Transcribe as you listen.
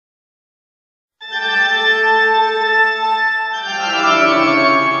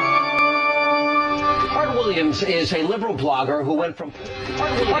Williams is a liberal blogger who went from...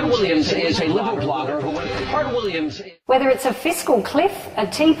 Hart Williams is a liberal blogger who went from... Hart Williams... Whether it's a fiscal cliff, a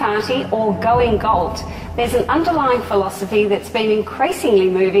Tea Party, or going Galt, there's an underlying philosophy that's been increasingly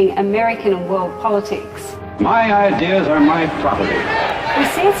moving American and world politics. My ideas are my property. We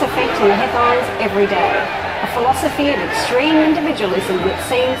see its effect in the headlines every day. A philosophy of extreme individualism that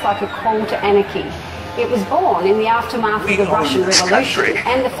seems like a call to anarchy. It was born in the aftermath of the Russian Revolution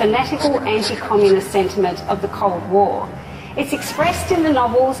and the fanatical anti-communist sentiment of the Cold War. It's expressed in the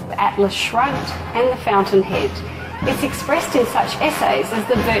novels Atlas Shrugged and the Fountainhead. It's expressed in such essays as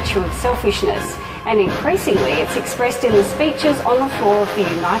The Virtue of Selfishness, and increasingly it's expressed in the speeches on the floor of the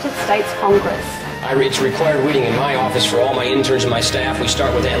United States Congress. It's required reading in my office for all my interns and my staff. We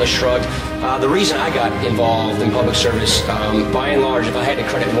start with Atlas Shrugged. The reason I got involved in public service, by and large, if I had to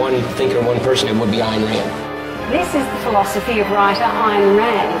credit one thinker or one person, it would be Ayn Rand. This is the philosophy of writer Ayn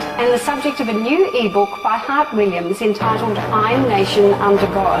Rand, and the subject of a new e-book by Hart Williams entitled Ayn Nation Under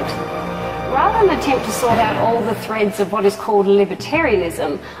God. Rather than attempt to sort out all the threads of what is called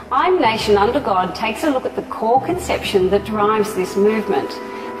libertarianism, Ayn Nation Under God takes a look at the core conception that drives this movement.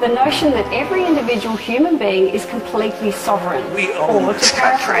 The notion that every individual human being is completely sovereign. Or, to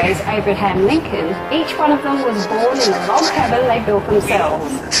paraphrase Abraham Lincoln, each one of them was born in a log cabin they built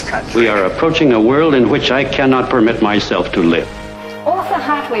themselves. We are approaching a world in which I cannot permit myself to live. Author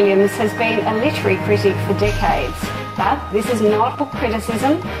Hart Williams has been a literary critic for decades. But this is not book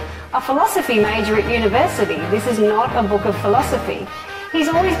criticism. A philosophy major at university, this is not a book of philosophy. He's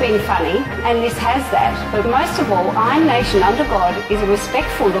always been funny, and this has that, but most of all, Ayn Nation Under God is a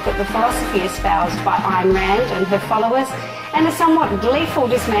respectful look at the philosophy espoused by Ayn Rand and her followers, and a somewhat gleeful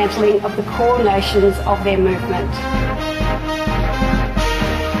dismantling of the core notions of their movement.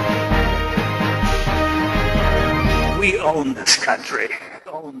 We own this country.